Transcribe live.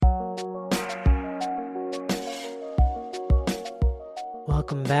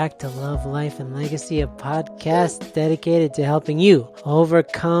Welcome back to Love, Life, and Legacy, a podcast dedicated to helping you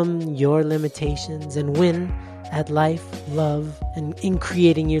overcome your limitations and win at life, love, and in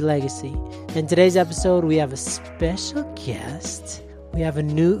creating your legacy. In today's episode, we have a special guest. We have a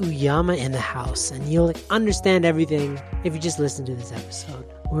new Uyama in the house, and you'll understand everything if you just listen to this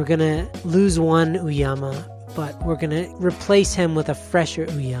episode. We're going to lose one Uyama, but we're going to replace him with a fresher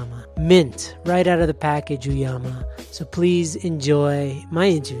Uyama. Mint, right out of the package Uyama. So please enjoy my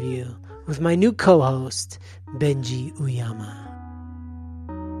interview with my new co-host, Benji Uyama.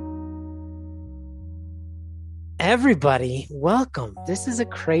 Everybody, welcome. This is a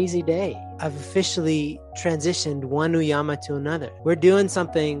crazy day. I've officially transitioned one Uyama to another. We're doing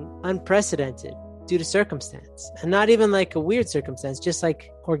something unprecedented due to circumstance, and not even like a weird circumstance, just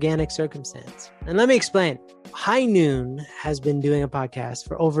like organic circumstance. And let me explain. High Noon has been doing a podcast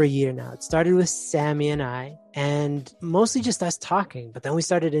for over a year now. It started with Sammy and I, and mostly just us talking, but then we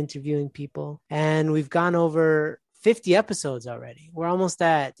started interviewing people, and we've gone over 50 episodes already. We're almost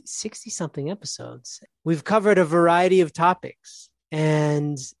at 60 something episodes. We've covered a variety of topics,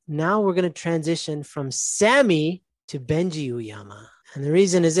 and now we're going to transition from Sammy to Benji Uyama. And the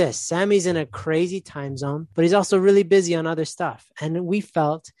reason is this: Sammy's in a crazy time zone, but he's also really busy on other stuff. And we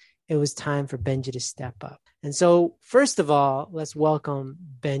felt it was time for Benji to step up. And so, first of all, let's welcome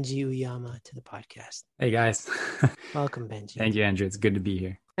Benji Uyama to the podcast. Hey, guys. Welcome, Benji. Thank you, Andrew. It's good to be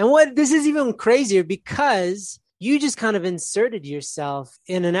here. And this is even crazier because you just kind of inserted yourself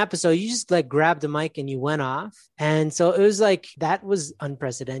in an episode. You just like grabbed a mic and you went off. And so it was like, that was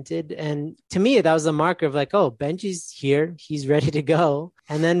unprecedented. And to me, that was a marker of like, oh, Benji's here. He's ready to go.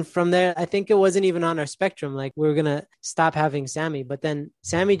 And then from there, I think it wasn't even on our spectrum. Like we were going to stop having Sammy, but then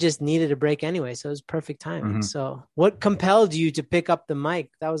Sammy just needed a break anyway. So it was perfect timing. Mm-hmm. So what compelled you to pick up the mic?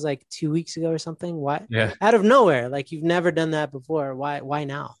 That was like 2 weeks ago or something. Why? Yeah. Out of nowhere. Like you've never done that before. Why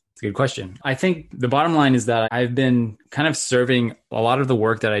now? It's a good question. I think the bottom line is that I've been kind of serving a lot of the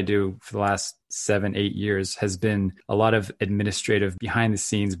work that I do for the last 7-8 years has been a lot of administrative behind the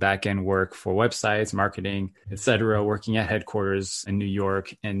scenes back-end work for websites, marketing, etc., working at headquarters in New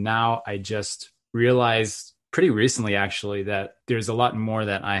York. And now I just realized pretty recently, actually, that there's a lot more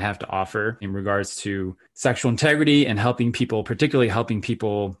that I have to offer in regards to sexual integrity and helping people, particularly helping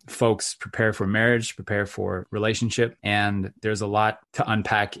folks prepare for marriage, prepare for relationship. And there's a lot to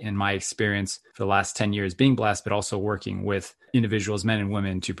unpack in my experience for the last 10 years being blessed, but also working with individuals, men and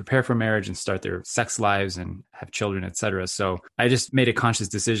women, to prepare for marriage and start their sex lives and have children, etc. So I just made a conscious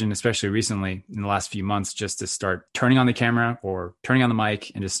decision, especially recently in the last few months, just to start turning on the camera or turning on the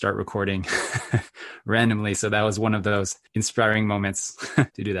mic and just start recording randomly. So that was one of those inspiring moments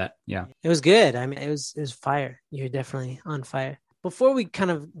to do that. Yeah. It was good. I mean, it was fire. You're definitely on fire. Before we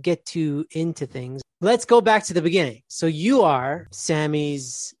kind of get into things, let's go back to the beginning. So you are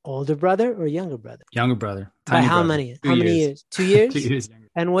Sammy's older brother or younger brother? Younger brother. By how many? How many years? 2 years? 2 years younger.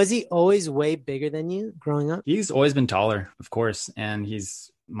 And was he always way bigger than you growing up? He's always been taller, of course. And he's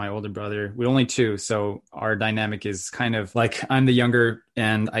my older brother. We're only two. So our dynamic is kind of like I'm the younger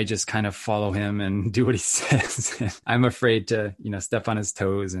and I just kind of follow him and do what he says. I'm afraid to, step on his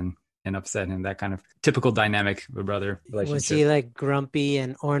toes and upset him. That kind of typical dynamic of a brother relationship. Was he like grumpy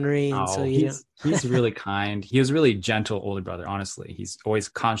and ornery? And he's really kind. He was a really gentle older brother, honestly. He's always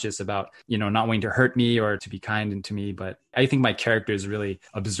conscious about, not wanting to hurt me or to be kind to me. But I think my character is really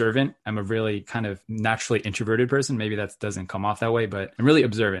observant. I'm a really kind of naturally introverted person. Maybe that doesn't come off that way, but I'm really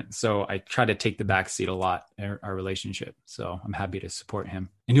observant. So I try to take the back seat a lot in our relationship. So I'm happy to support him.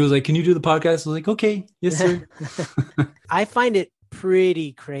 And he was like, "Can you do the podcast?" I was like, "Okay, yes, sir." I find it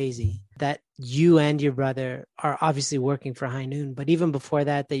pretty crazy that you and your brother are obviously working for High Noon, but even before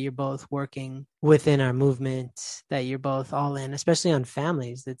that you're both working within our movement, that you're both all in, especially on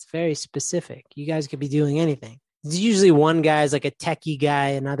families. That's very specific. You guys could be doing anything. It's usually one guy's like a techie guy,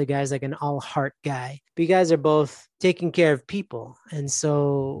 another guy's like an all heart guy. But you guys are both taking care of people. And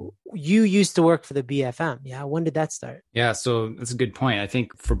so you used to work for the BFM. Yeah. When did that start? Yeah. So that's a good point. I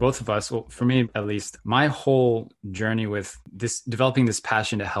think for both of us, well, for me at least, my whole journey with this, developing this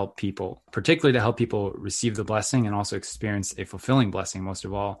passion to help people, particularly to help people receive the blessing and also experience a fulfilling blessing, most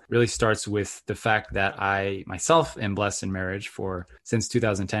of all, really starts with the fact that I myself am blessed in marriage since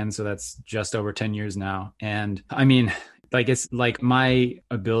 2010. So that's just over 10 years now. And I mean, it's like my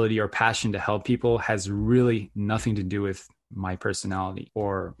ability or passion to help people has really nothing to do with my personality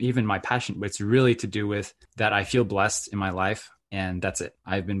or even my passion, but it's really to do with that I feel blessed in my life. And that's it.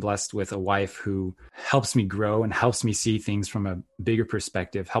 I've been blessed with a wife who helps me grow and helps me see things from a bigger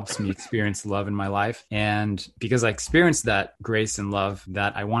perspective, helps me experience love in my life. And because I experienced that grace and love,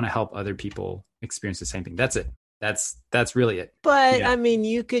 that I want to help other people experience the same thing. That's it. That's really it. But Yeah. I mean,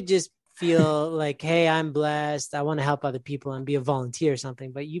 you could just feel like, hey, I'm blessed. I want to help other people and be a volunteer or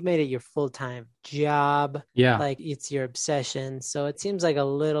something, but you made it your full-time job. Yeah. Like it's your obsession. So it seems like a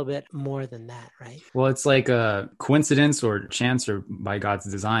little bit more than that, right? Well, it's like a coincidence or chance or by God's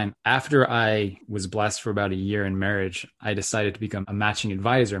design. After I was blessed for about a year in marriage, I decided to become a matching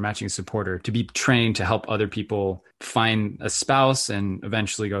advisor, a matching supporter, to be trained to help other people find a spouse and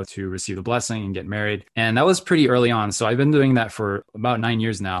eventually go to receive the blessing and get married. And that was pretty early on. So I've been doing that for about 9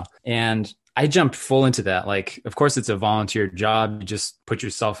 years now. And I jumped full into that. Like, of course, it's a volunteer job. You just put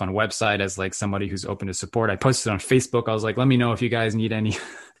yourself on a website as like somebody who's open to support. I posted on Facebook. I was like, let me know if you guys need any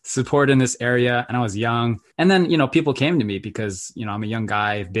support in this area. And I was young. And then, people came to me because, I'm a young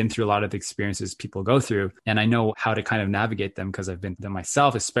guy. I've been through a lot of the experiences people go through, and I know how to kind of navigate them because I've been them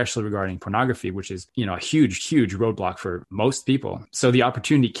myself, especially regarding pornography, which is, a huge, huge roadblock for most people. So the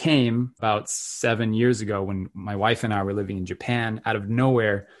opportunity came about 7 years ago when my wife and I were living in Japan. Out of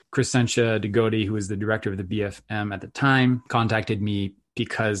nowhere, Crescentia Degodi, who was the director of the BFM at the time, contacted me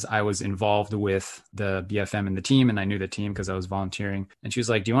because I was involved with the BFM and the team, and I knew the team because I was volunteering. And she was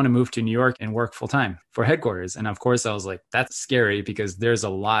like, do you want to move to New York and work full time for headquarters? And of course I was like, that's scary because there's a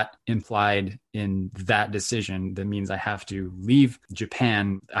lot implied in that decision. That means I have to leave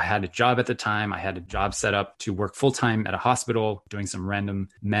Japan. I had a job at the time. I had a job set up to work full time at a hospital, doing some random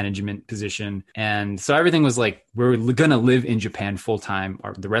management position. And so everything was like, we're going to live in Japan full time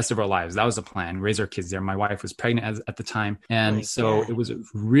the rest of our lives. That was the plan, raise our kids there. My wife was pregnant at the time. And so it was a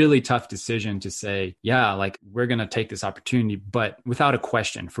really tough decision to say, yeah, like we're going to take this opportunity, but without a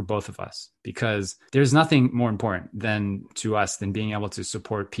question for both of us, because there's nothing more important to us than being able to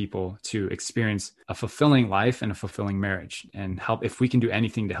support people to experience a fulfilling life and a fulfilling marriage and help. If we can do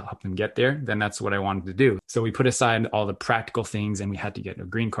anything to help them get there, then that's what I wanted to do. So we put aside all the practical things, and we had to get a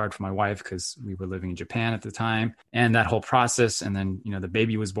green card for my wife because we were living in Japan at the time, and that whole process. And then, the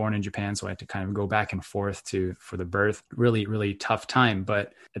baby was born in Japan. So I had to kind of go back and forth for the birth. Really, really tough time.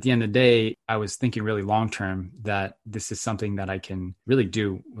 But at the end of the day, I was thinking really long-term that this is something that I can really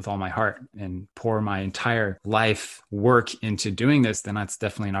do with all my heart and pour my entire life work into doing this. Then that's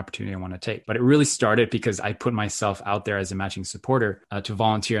definitely an opportunity I want to take. But it really started because I put myself out there as a matching supporter to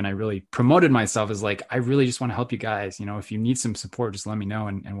volunteer. And I really promoted myself as like, I really just want to help you guys. If you need some support, just let me know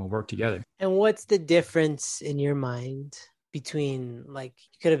and we'll work together. And what's the difference in your mind between, like,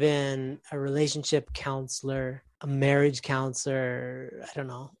 you could have been a relationship counselor, a marriage counselor, I don't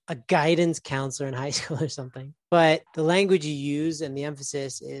know, a guidance counselor in high school or something, but the language you use and the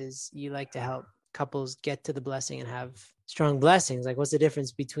emphasis is you like to help couples get to the blessing and have strong blessings. Like, what's the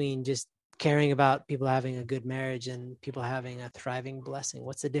difference between just caring about people having a good marriage and people having a thriving blessing?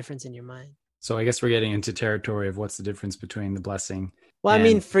 What's the difference in your mind? So I guess we're getting into territory of what's the difference between the blessing. Well, I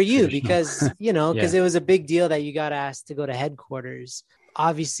mean, for you, because, because Yeah. it was a big deal that you got asked to go to headquarters.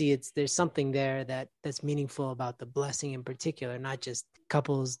 Obviously, there's something there that's meaningful about the blessing in particular, not just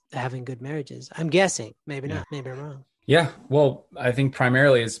couples having good marriages. I'm guessing, maybe not, maybe I'm wrong. Yeah, well, I think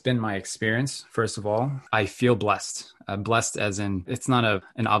primarily it's been my experience. First of all, I feel blessed. Blessed as in it's not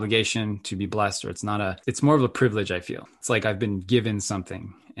an obligation to be blessed, or it's more of a privilege. I feel it's like I've been given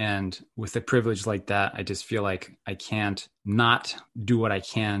something. And with a privilege like that, I just feel like I can't not do what I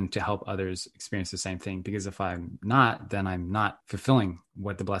can to help others experience the same thing. Because if I'm not, then I'm not fulfilling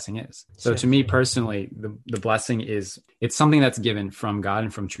what the blessing is. So to me personally, the blessing it's something that's given from God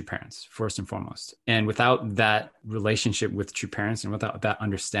and from true parents, first and foremost. And without that relationship with true parents, and without that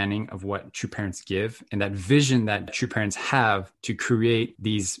understanding of what true parents give, and that vision that true parents have to create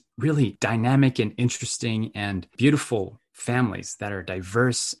these really dynamic and interesting and beautiful families that are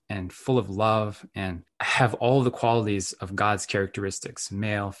diverse and full of love and have all the qualities of God's characteristics,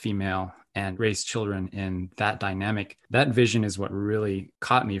 male, female, and raise children in that dynamic. That vision is what really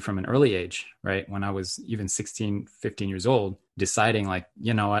caught me from an early age, right? When I was even 16, 15 years old, deciding like,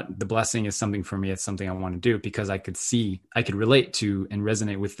 you know what, the blessing is something for me. It's something I want to do because I could relate to and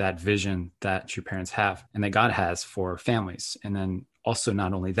resonate with that vision that true parents have and that God has for families. And then also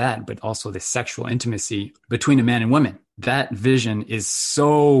not only that, but also the sexual intimacy between a man and woman. That vision is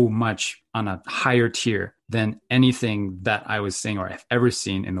so much on a higher tier than anything that I was seeing or I've ever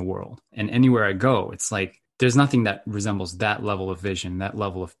seen in the world. And anywhere I go, it's like there's nothing that resembles that level of vision, that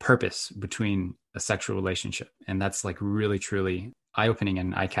level of purpose between a sexual relationship. And that's like really, truly eye-opening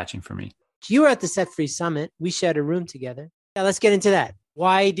and eye-catching for me. You were at the Set Free Summit. We shared a room together. Yeah, let's get into that.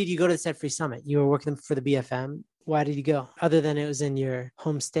 Why did you go to the Set Free Summit? You were working for the BFM. Why did you go? Other than it was in your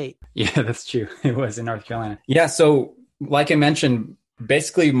home state. Yeah, that's true. It was in North Carolina. Yeah. So like I mentioned,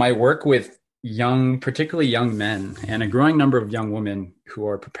 basically my work with particularly young men and a growing number of young women who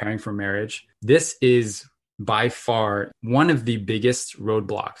are preparing for marriage, this is by far one of the biggest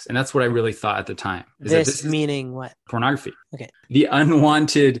roadblocks. And that's what I really thought at the time. This meaning what? Pornography. Okay. The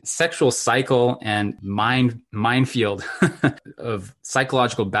unwanted sexual cycle and minefield of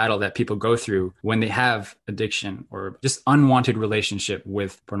psychological battle that people go through when they have addiction or just unwanted relationship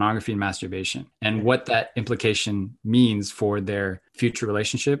with pornography and masturbation, and what that implication means for their future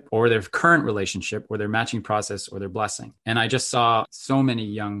relationship or their current relationship or their matching process or their blessing. And I just saw so many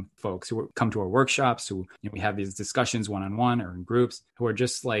young folks who come to our workshops, who we have these discussions one-on-one or in groups, who are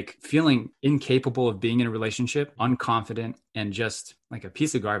just like feeling incapable of being in a relationship, unconfident, and just like a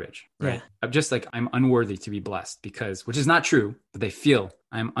piece of garbage, right? Yeah. I'm just like, I'm unworthy to be blessed because, which is not true, but they feel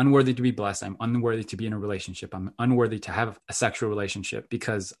I'm unworthy to be blessed. I'm unworthy to be in a relationship. I'm unworthy to have a sexual relationship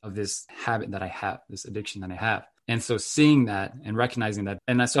because of this habit that I have, this addiction that I have. And so seeing that and recognizing that,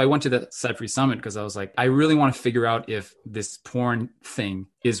 and so I went to the Set Free Summit because I was like, I really want to figure out if this porn thing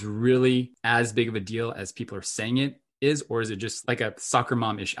is really as big of a deal as people are saying it is, or is it just like a soccer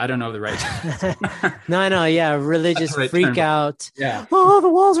mom issue? I don't know the right. No, yeah, religious right freak term. out. Yeah. Oh, the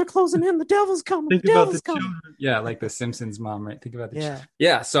walls are closing in. The devil's coming. Think the devil's about the coming. children. Yeah, like the Simpsons mom, right? Think about the children.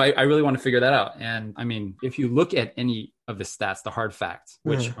 Yeah. So I really want to figure that out. And I mean, if you look at any of the stats, the hard facts,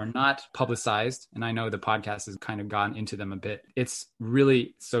 which are not publicized, and I know the podcast has kind of gone into them a bit, it's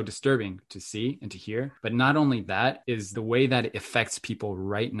really so disturbing to see and to hear. But not only that, is the way that it affects people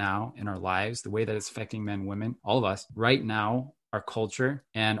right now in our lives, the way that it's affecting men, women, all of us right now. Our culture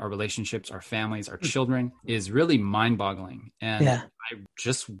and our relationships, our families, our children is really mind-boggling. And I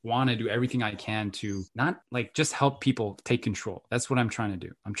just want to do everything I can to not like just help people take control. That's what I'm trying to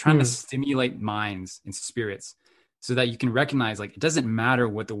do. I'm trying to stimulate minds and spirits so that you can recognize, like, it doesn't matter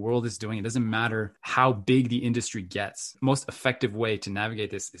what the world is doing. It doesn't matter how big the industry gets. The most effective way to navigate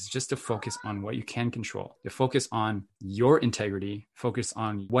this is just to focus on what you can control, to focus on your integrity, focus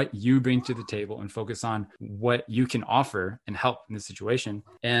on what you bring to the table, and focus on what you can offer and help in this situation.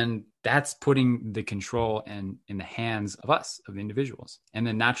 And that's putting the control in the hands of us, of the individuals. And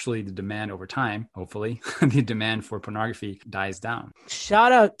then naturally the demand over time, hopefully, the demand for pornography dies down.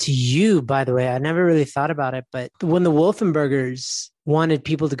 Shout out to you, by the way. I never really thought about it, but when the Wolfenbergers wanted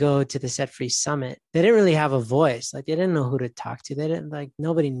people to go to the Set Free Summit, they didn't really have a voice. Like, they didn't know who to talk to. They didn't, like,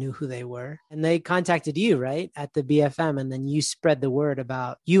 nobody knew who they were. And they contacted you, right, at the BFM. And then you spread the word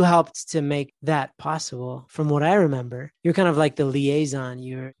about, you helped to make that possible. From what I remember, you're kind of like the liaison.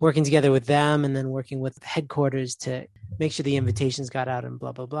 You're working together with them and then working with headquarters to make sure the invitations got out and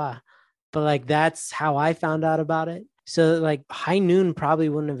blah, blah, blah. But like, that's how I found out about it. So like High Noon probably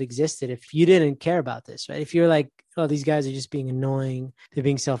wouldn't have existed if you didn't care about this, right? If you're like, oh, these guys are just being annoying, they're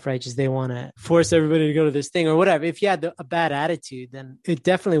being self-righteous, they want to force everybody to go to this thing or whatever. If you had a bad attitude, then it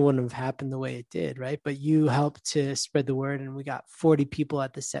definitely wouldn't have happened the way it did, right? But you helped to spread the word, and we got 40 people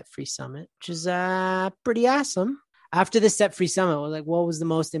at the Set Free Summit, which is pretty awesome. After the Set Free Summit, like, what was the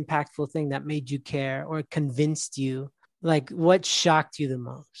most impactful thing that made you care or convinced you? Like, what shocked you the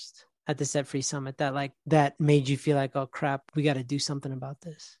most at the Set Free Summit that made you feel like, oh crap, we got to do something about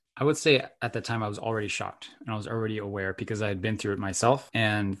this? I would say at the time I was already shocked and I was already aware because I had been through it myself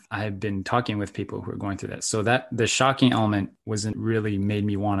and I had been talking with people who were going through that. So that the shocking element wasn't really made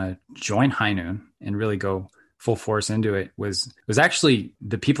me want to join High Noon and really go full force into it was actually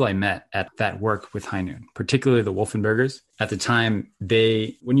the people I met at that work with High Noon, particularly the Wolfenbergers. At the time,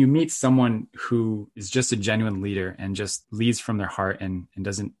 when you meet someone who is just a genuine leader and just leads from their heart and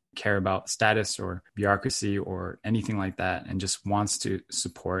doesn't care about status or bureaucracy or anything like that and just wants to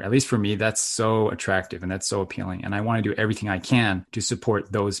support, at least for me, that's so attractive and that's so appealing. And I want to do everything I can to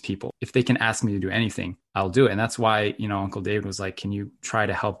support those people. If they can ask me to do anything, I'll do it. And that's why, Uncle David was like, can you try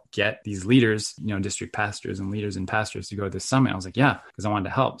to help get these leaders, district pastors and leaders and pastors to go to this summit? I was like, yeah, because I wanted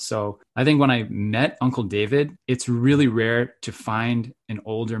to help. So I think when I met Uncle David, it's really rare to find an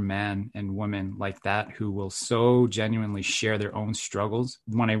older man and woman like that who will so genuinely share their own struggles.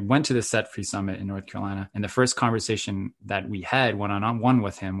 When I went to the Set Free Summit in North Carolina, and the first conversation that we had one-on-one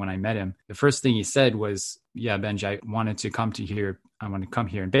with him when I met him, the first thing he said was, yeah, Benji, I want to come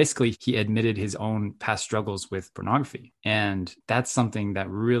here. And basically he admitted his own past struggles with pornography. And that's something that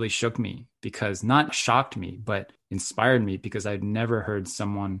really shook me, because not shocked me, but inspired me, because I'd never heard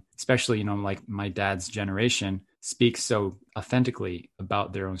someone, especially, like my dad's generation, speak so authentically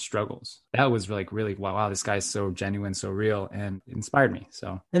about their own struggles. That was like really, wow, this guy's so genuine, so real, and it inspired me.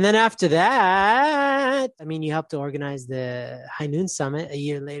 So, and then after that, you helped to organize the High Noon Summit a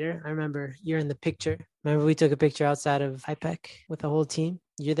year later. I remember you're in the picture. Remember we took a picture outside of IPEC with the whole team?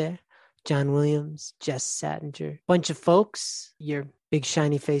 You're there. John Williams, Jess Sattinger, bunch of folks. Your big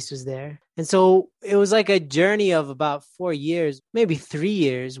shiny face was there. And so it was like a journey of about 4 years, maybe 3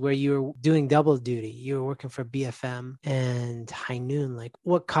 years, where you were doing double duty. You were working for BFM and High Noon. Like,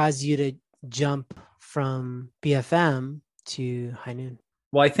 what caused you to jump from BFM to High Noon?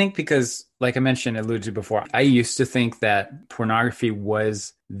 Well, I think because, like I mentioned, alluded to before, I used to think that pornography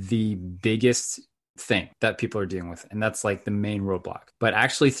was the biggest thing that people are dealing with. And that's like the main roadblock. But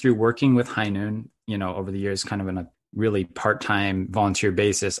actually through working with High Noon, over the years, kind of in a really part-time volunteer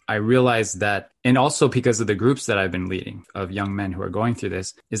basis, I realized that, and also because of the groups that I've been leading of young men who are going through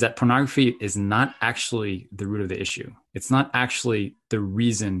this, is that pornography is not actually the root of the issue. It's not actually the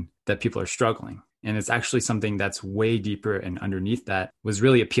reason that people are struggling. And it's actually something that's way deeper and underneath that was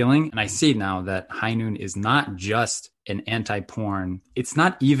really appealing. And I see now that High Noon is not just an anti-porn. It's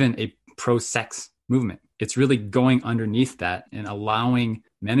not even a pro-sex movement. It's really going underneath that and allowing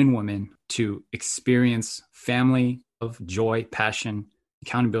men and women to experience family of joy, passion,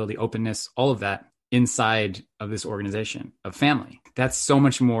 accountability, openness, all of that inside of this organization of family. That's so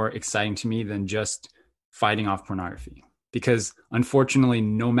much more exciting to me than just fighting off pornography. Because unfortunately,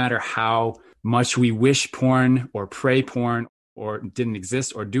 no matter how much we wish porn or pray porn or didn't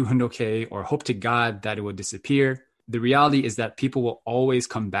exist or do hundoke or hope to God that it would disappear, the reality is that people will always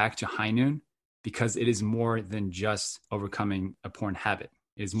come back to High Noon because it is more than just overcoming a porn habit.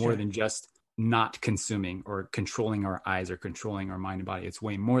 It is more than just not consuming or controlling our eyes or controlling our mind and body. It's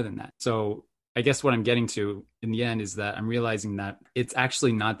way more than that. So I guess what I'm getting to in the end is that I'm realizing that it's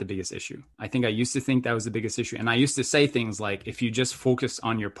actually not the biggest issue. I think I used to think that was the biggest issue. And I used to say things like, if you just focus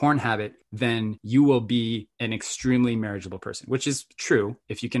on your porn habit, then you will be an extremely marriageable person, which is true.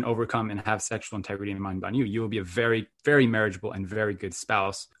 If you can overcome and have sexual integrity and mind body, you will be a very, very marriageable and very good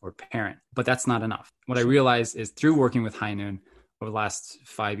spouse or parent. But that's not enough. What I realized is through working with High Noon over the last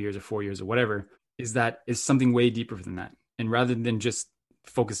 5 years or 4 years or whatever, is that is something way deeper than that. And rather than just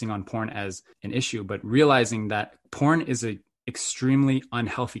focusing on porn as an issue, but realizing that porn is a extremely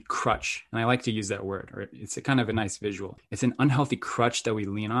unhealthy crutch. And I like to use that word, or it's a kind of a nice visual. It's an unhealthy crutch that we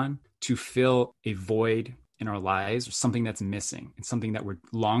lean on to fill a void in our lives or something that's missing and something that we're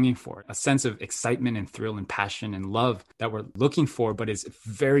longing for, a sense of excitement and thrill and passion and love that we're looking for, but is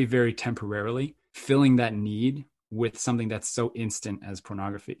very, very temporarily filling that need with something that's so instant as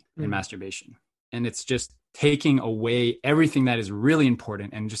pornography and masturbation. And it's just taking away everything that is really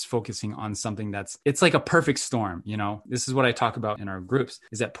important and just focusing on something it's like a perfect storm. This is what I talk about in our groups,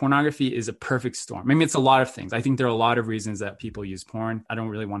 is that pornography is a perfect storm. I mean, it's a lot of things. I think there are a lot of reasons that people use porn. I don't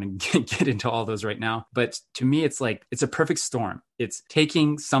really want to get into all those right now, but to me, it's like, it's a perfect storm. It's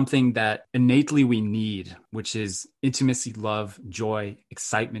taking something that innately we need, which is intimacy, love, joy,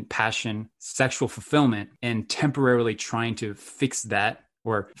 excitement, passion, sexual fulfillment, and temporarily trying to fix that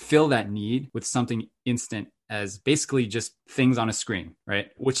or fill that need with something instant as basically just things on a screen,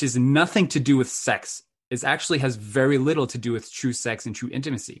 right? Which is nothing to do with sex. It actually has very little to do with true sex and true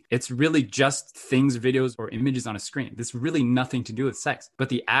intimacy. It's really just things, videos, or images on a screen. There's really nothing to do with sex. But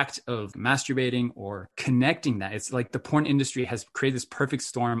the act of masturbating or connecting that, it's like the porn industry has created this perfect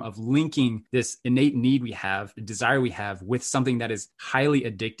storm of linking this innate need we have, the desire we have, with something that is highly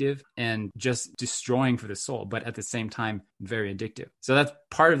addictive and just destroying for the soul, but at the same time, very addictive. So that's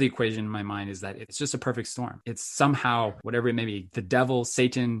part of the equation in my mind, is that it's just a perfect storm. It's somehow, whatever it may be, the devil,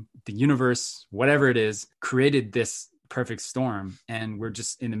 Satan, the universe, whatever it is, created this perfect storm. And we're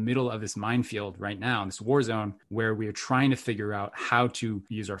just in the middle of this minefield right now, this war zone, where we are trying to figure out how to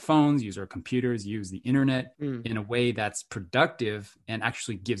use our phones, use our computers, use the internet in a way that's productive and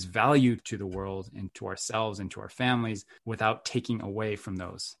actually gives value to the world and to ourselves and to our families without taking away from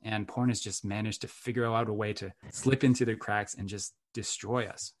those. And porn has just managed to figure out a way to slip into the cracks and just destroy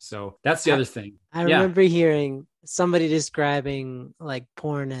us. So that's the other thing. I remember hearing somebody describing like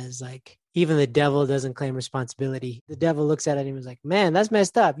porn as like, even the devil doesn't claim responsibility. The devil looks at it and was like, man, that's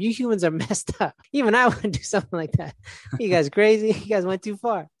messed up. You humans are messed up. Even I would do something like that. You guys crazy? You guys went too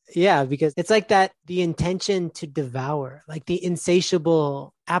far. Yeah, because it's like that, the intention to devour, like the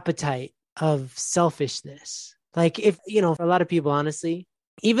insatiable appetite of selfishness. Like if, for a lot of people, honestly,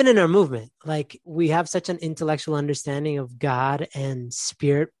 even in our movement, like we have such an intellectual understanding of God and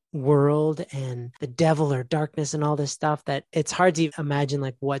spirit world and the devil or darkness and all this stuff that it's hard to imagine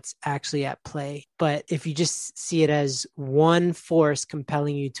like what's actually at play. But if you just see it as one force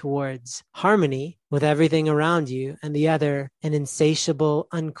compelling you towards harmony with everything around you, and the other, an insatiable,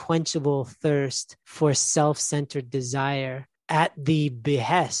 unquenchable thirst for self-centered desire at the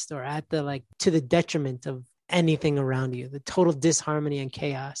behest or at the to the detriment of anything around you, the total disharmony and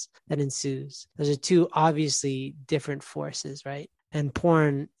chaos that ensues. Those are two obviously different forces, right? And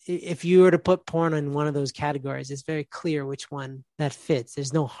porn, if you were to put porn in one of those categories, it's very clear which one that fits.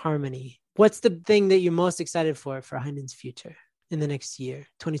 There's no harmony. What's the thing that you're most excited for Heinen's future in the next year,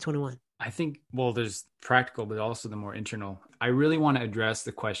 2021? I think, well, there's practical, but also the more internal. I really want to address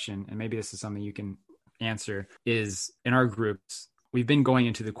the question, and maybe this is something you can answer, is in our groups, we've been going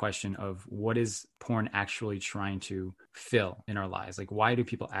into the question of what is porn actually trying to fill in our lives? Like, why do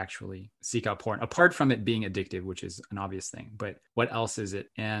people actually seek out porn? Apart from it being addictive, which is an obvious thing, but what else is it?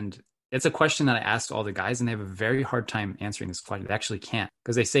 And it's a question that I asked all the guys, and they have a very hard time answering this question. They actually can't,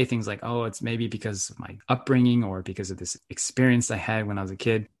 because they say things like, oh, it's maybe because of my upbringing or because of this experience I had when I was a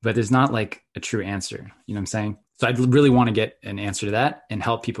kid. But there's not like a true answer. You know what I'm saying? So I'd really want to get an answer to that and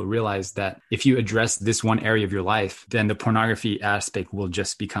help people realize that if you address this one area of your life, then the pornography aspect will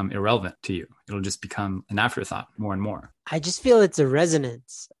just become irrelevant to you. It'll just become an afterthought more and more. I just feel it's a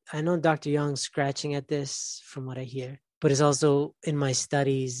resonance. I know Dr. Young's scratching at this from what I hear, but it's also in my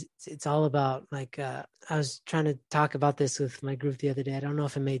studies. It's all about like, I was trying to talk about this with my group the other day. I don't know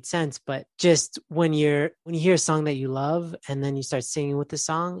if it made sense, but just when you hear a song that you love and then you start singing with the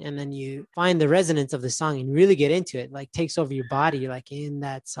song and then you find the resonance of the song and really get into it, like takes over your body, you're like in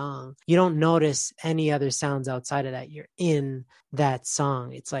that song. You don't notice any other sounds outside of that. You're in that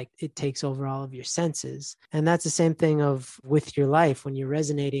song. It's like it takes over all of your senses. And that's the same thing with your life. When you're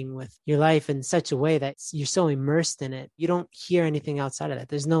resonating with your life in such a way that you're so immersed in it, you don't hear anything outside of that.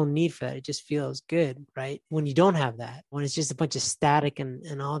 There's no need for that. It just feels good, right? When you don't have that, when it's just a bunch of static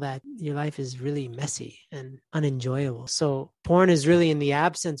and all that, your life is really messy and unenjoyable. So porn is really in the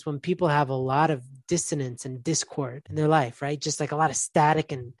absence when people have a lot of dissonance and discord in their life, right? Just like a lot of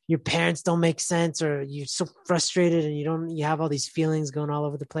static and your parents don't make sense or you're so frustrated and you have all these feelings going all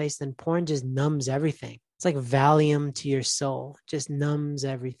over the place, then porn just numbs everything. It's like Valium to your soul, just numbs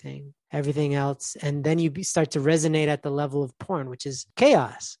everything else. And then you start to resonate at the level of porn, which is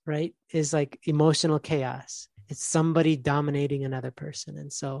chaos, right? Is like emotional chaos. It's somebody dominating another person.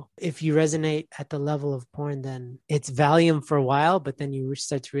 And so if you resonate at the level of porn, then it's Valium for a while, but then you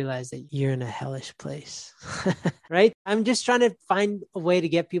start to realize that you're in a hellish place, right? I'm just trying to find a way to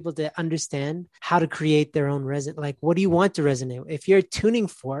get people to understand how to create their own like, what do you want to resonate? If you're a tuning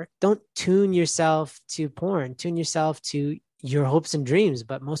fork, don't tune yourself to porn, tune yourself to your hopes and dreams.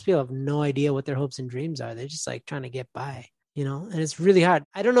 But most people have no idea what their hopes and dreams are. They're just like trying to get by. And it's really hard.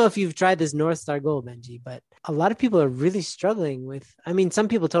 I don't know if you've tried this North Star goal, Benji, but a lot of people are really struggling with, I mean, some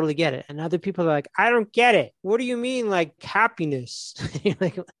people totally get it. And other people are like, I don't get it. What do you mean? Like happiness? You're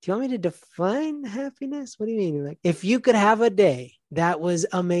like, do you want me to define happiness? What do you mean? Like, if you could have a day that was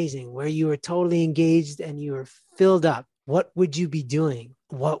amazing, where you were totally engaged and you were filled up, what would you be doing?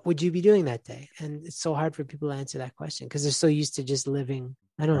 What would you be doing that day? And it's so hard for people to answer that question because they're so used to just living,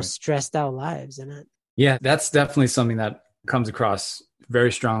 I don't know, stressed out lives. And yeah, that's definitely something that comes across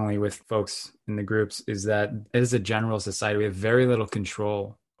very strongly with folks in the groups, is that as a general society, we have very little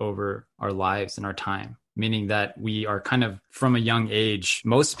control over our lives and our time, meaning that we are kind of from a young age,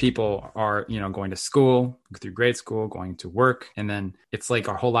 most people are, going to school, through grade school, going to work. And then it's like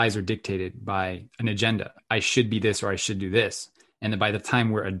our whole lives are dictated by an agenda. I should be this, or I should do this. And then by the time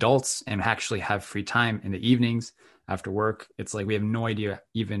we're adults and actually have free time in the evenings after work, it's like we have no idea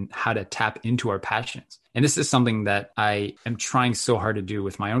even how to tap into our passions. And this is something that I am trying so hard to do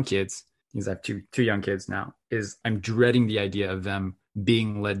with my own kids, because I have two young kids now, is I'm dreading the idea of them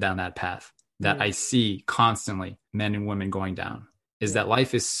being led down that path that I see constantly men and women going down, is that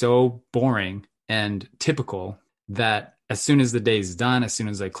life is so boring and typical that as soon as the day is done, as soon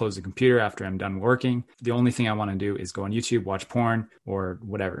as I close the computer after I'm done working, the only thing I want to do is go on YouTube, watch porn or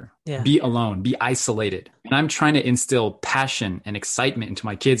whatever. Yeah. Be alone, be isolated. And I'm trying to instill passion and excitement into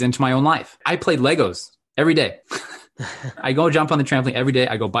my kids, into my own life. I played Legos every day. I go jump on the trampoline every day.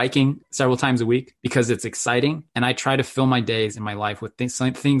 I go biking several times a week because it's exciting. And I try to fill my days in my life with things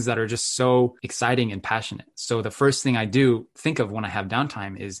that are just so exciting and passionate. So the first thing I do think of when I have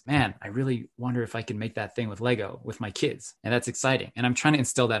downtime is, man, I really wonder if I can make that thing with Lego with my kids. And that's exciting. And I'm trying to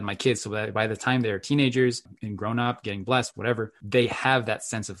instill that in my kids so that by the time they're teenagers and grown up, getting blessed, whatever, they have that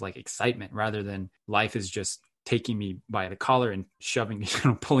sense of like excitement rather than life is just taking me by the collar and shoving,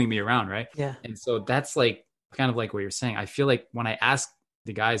 pulling me around. Right. Yeah. And so that's like, kind of like what you're saying. I feel like when I ask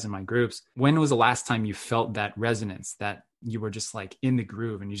the guys in my groups, when was the last time you felt that resonance, that you were just like in the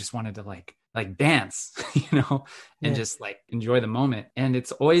groove and you just wanted to like dance, and just like enjoy the moment. And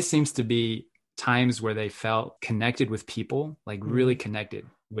it's always seems to be times where they felt connected with people, like really connected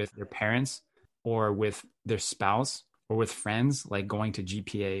with their parents or with their spouse or with friends, like going to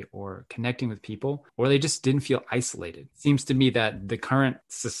GPA or connecting with people, or they just didn't feel isolated. It seems to me that the current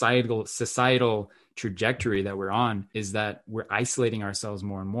societal trajectory that we're on is that we're isolating ourselves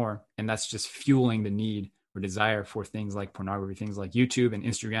more and more. And that's just fueling the need or desire for things like pornography, things like YouTube and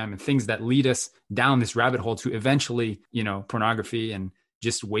Instagram, and things that lead us down this rabbit hole to eventually, pornography and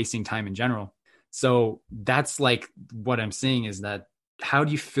just wasting time in general. So that's like what I'm saying is that how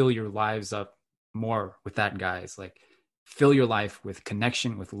do you fill your lives up more with that, guys? Like, fill your life with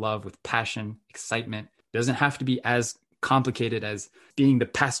connection, with love, with passion, excitement. It doesn't have to be as complicated as being the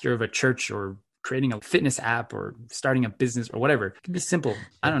pastor of a church or creating a fitness app or starting a business or whatever. It can be simple.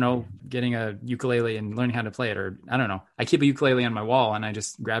 I don't know, getting a ukulele and learning how to play it, or I don't know. I keep a ukulele on my wall and I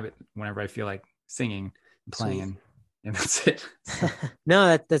just grab it whenever I feel like singing and playing, and that's it.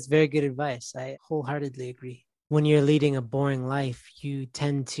 No, that's very good advice. I wholeheartedly agree. When you're leading a boring life, you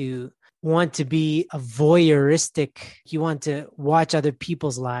tend to want to be a voyeuristic. You want to watch other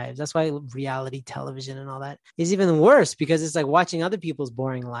people's lives. That's why reality television and all that is even worse, because it's like watching other people's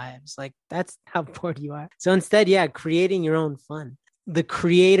boring lives. Like, that's how bored you are. So instead, creating your own fun. The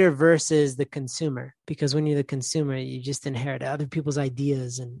creator versus the consumer, because when you're the consumer, you just inherit other people's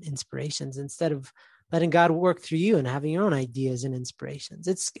ideas and inspirations instead of letting God work through you and having your own ideas and inspirations.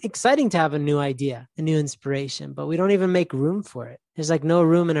 It's exciting to have a new idea, a new inspiration, but we don't even make room for it. There's like no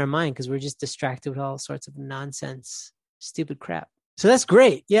room in our mind because we're just distracted with all sorts of nonsense, stupid crap. So that's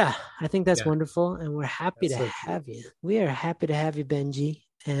great. Yeah, I think that's wonderful. And we're happy to have you. We are happy to have you, Benji.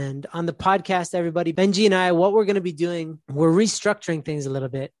 And on the podcast, everybody, Benji and I, what we're going to be doing, we're restructuring things a little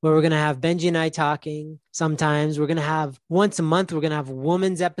bit, where we're going to have Benji and I talking. Sometimes we're going to have once a month, we're going to have a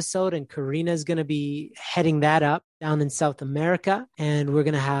woman's episode, and Karina's going to be heading that up down in South America. And we're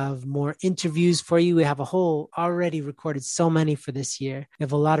going to have more interviews for you. We have already recorded so many for this year. We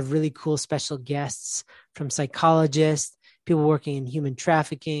have a lot of really cool special guests, from psychologists, people working in human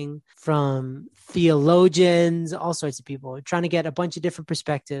trafficking, from theologians, all sorts of people. We're trying to get a bunch of different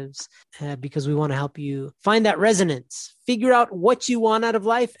perspectives because we want to help you find that resonance, figure out what you want out of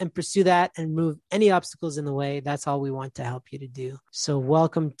life and pursue that and remove any obstacles in the way. That's all we want to help you to do. So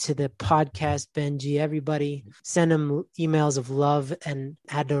welcome to the podcast, Benji. Everybody, send them emails of love and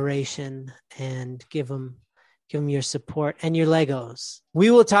adoration and give them your support and your Legos.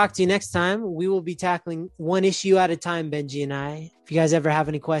 We will talk to you next time. We will be tackling one issue at a time, Benji and I. If you guys ever have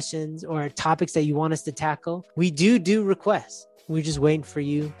any questions or topics that you want us to tackle, we do requests. We're just waiting for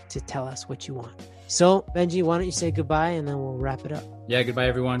you to tell us what you want. So, Benji, why don't you say goodbye and then we'll wrap it up. Yeah, goodbye,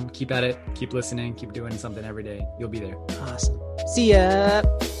 everyone. Keep at it. Keep listening. Keep doing something every day. You'll be there. Awesome. See ya.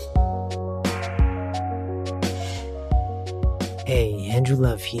 Hey, Andrew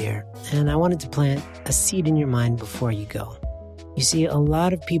Love here, and I wanted to plant a seed in your mind before you go. You see, a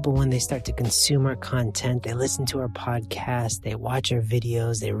lot of people, when they start to consume our content, they listen to our podcast, they watch our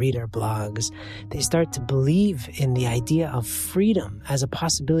videos, they read our blogs, they start to believe in the idea of freedom as a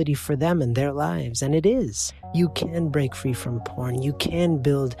possibility for them in their lives, and it is. You can break free from porn, you can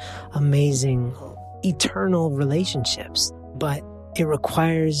build amazing, eternal relationships, but it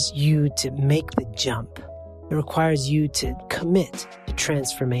requires you to make the jump. It requires you to commit to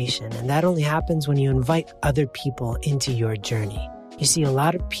transformation. And that only happens when you invite other people into your journey. You see, a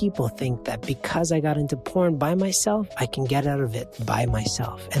lot of people think that because I got into porn by myself, I can get out of it by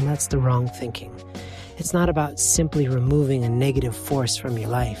myself. And that's the wrong thinking. It's not about simply removing a negative force from your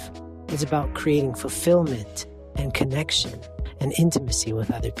life. It's about creating fulfillment and connection and intimacy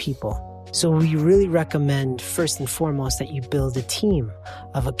with other people. So we really recommend, first and foremost, that you build a team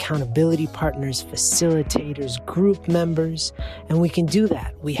of accountability partners, facilitators, group members, and we can do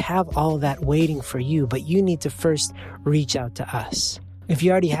that. We have all of that waiting for you, but you need to first reach out to us. If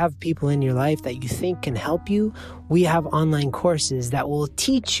you already have people in your life that you think can help you, we have online courses that will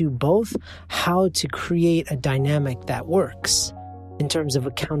teach you both how to create a dynamic that works in terms of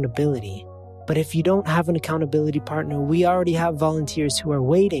accountability. But if you don't have an accountability partner, we already have volunteers who are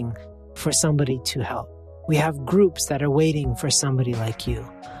waiting for somebody to help. We have groups that are waiting for somebody like you.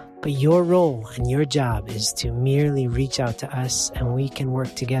 But your role and your job is to merely reach out to us, and we can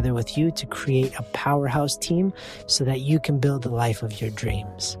work together with you to create a powerhouse team so that you can build the life of your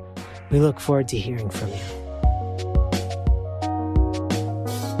dreams. We look forward to hearing from you.